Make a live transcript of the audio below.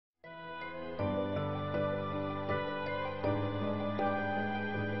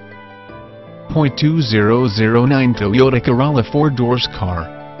2009 Toyota Corolla 4-doors car.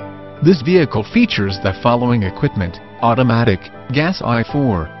 This vehicle features the following equipment: automatic, gas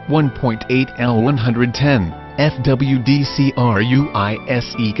I4, 1.8L 110,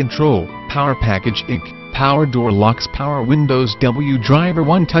 FWD-CRUISE control, power package Inc., power door locks, power windows, W driver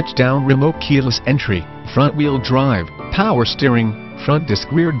 1 touchdown remote keyless entry, front wheel drive, power steering, front disc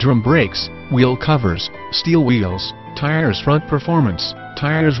rear drum brakes, wheel covers, steel wheels, tires front performance,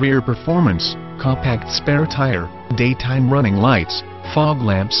 tires rear performance, compact spare tire, daytime running lights, fog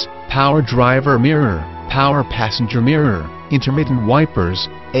lamps, power driver mirror, power passenger mirror, intermittent wipers,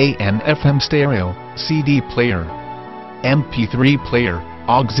 AM/FM stereo, CD player, MP3 player,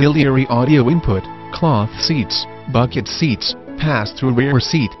 auxiliary audio input, cloth seats, bucket seats, pass-through rear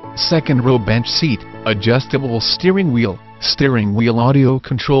seat, second row bench seat, adjustable steering wheel audio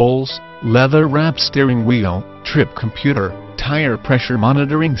controls, leather-wrapped steering wheel, trip computer, tire pressure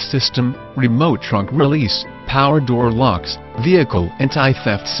monitoring system, remote trunk release, power door locks, vehicle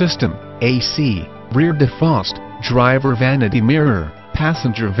anti-theft system, AC, rear defrost, driver vanity mirror,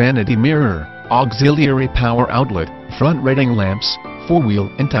 passenger vanity mirror, auxiliary power outlet, front reading lamps, four-wheel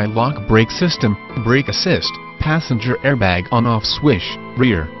anti-lock brake system, brake assist, passenger airbag on-off switch,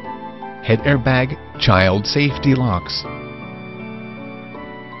 rear head airbag, child safety locks.